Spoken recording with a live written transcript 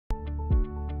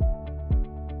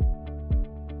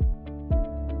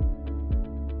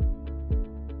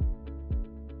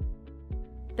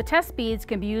The test beads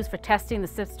can be used for testing the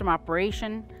system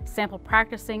operation, sample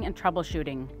practicing, and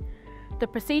troubleshooting. The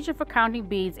procedure for counting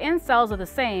beads and cells are the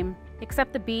same,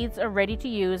 except the beads are ready to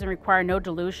use and require no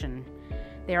dilution.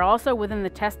 They are also within the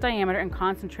test diameter and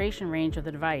concentration range of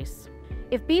the device.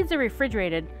 If beads are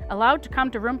refrigerated, allowed to come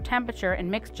to room temperature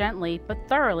and mix gently but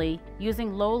thoroughly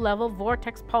using low-level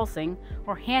vortex pulsing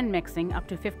or hand mixing up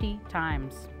to 50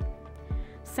 times.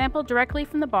 Sample directly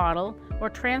from the bottle or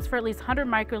transfer at least 100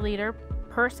 microliter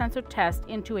per sensor test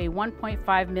into a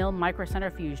 1.5 mil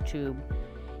microcentrifuge tube.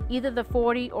 Either the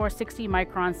 40 or 60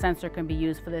 micron sensor can be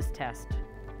used for this test.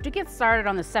 To get started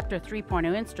on the Scepter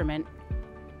 3.0 instrument,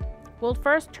 we'll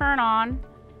first turn on,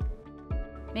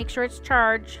 make sure it's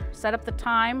charged, set up the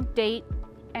time, date,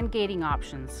 and gating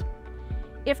options.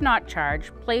 If not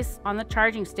charged, place on the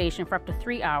charging station for up to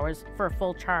 3 hours for a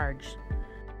full charge.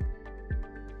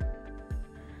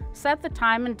 Set the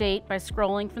time and date by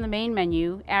scrolling from the main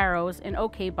menu, arrows, and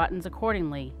OK buttons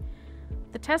accordingly.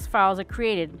 The test files are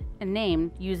created and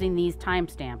named using these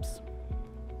timestamps.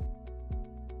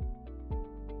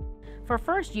 For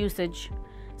first usage,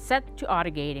 set to auto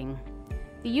gating.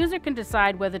 The user can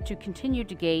decide whether to continue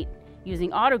to gate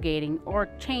using auto gating or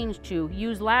change to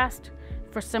use last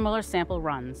for similar sample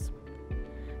runs.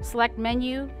 Select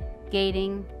menu,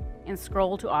 gating, and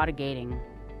scroll to auto gating.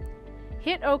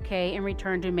 Hit OK and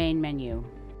return to main menu.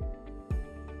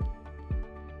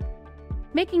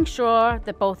 Making sure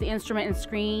that both the instrument and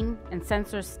screen and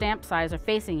sensor stamp size are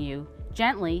facing you,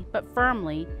 gently but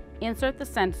firmly insert the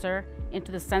sensor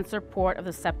into the sensor port of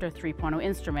the Scepter 3.0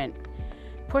 instrument.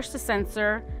 Push the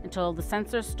sensor until the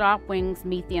sensor stop wings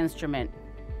meet the instrument.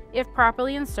 If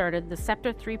properly inserted, the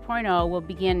Scepter 3.0 will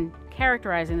begin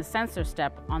characterizing the sensor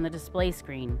step on the display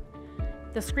screen.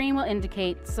 The screen will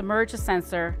indicate submerge the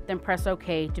sensor, then press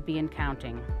OK to begin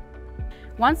counting.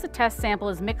 Once the test sample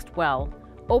is mixed well,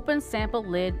 open sample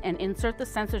lid and insert the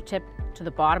sensor tip to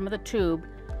the bottom of the tube,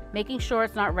 making sure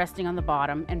it's not resting on the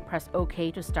bottom, and press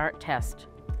OK to start test.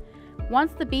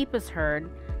 Once the beep is heard,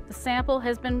 the sample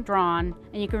has been drawn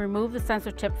and you can remove the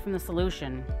sensor tip from the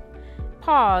solution.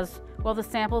 Pause while the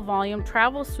sample volume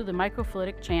travels through the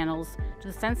microfluidic channels to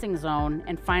the sensing zone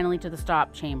and finally to the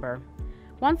stop chamber.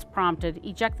 Once prompted,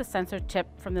 eject the sensor tip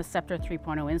from the Scepter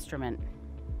 3.0 instrument.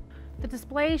 The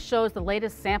display shows the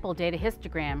latest sample data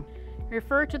histogram.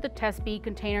 Refer to the test bead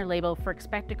container label for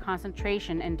expected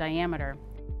concentration and diameter.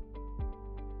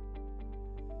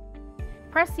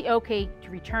 Press the OK to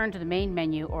return to the main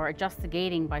menu or adjust the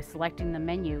gating by selecting the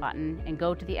menu button and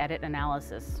go to the Edit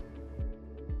Analysis.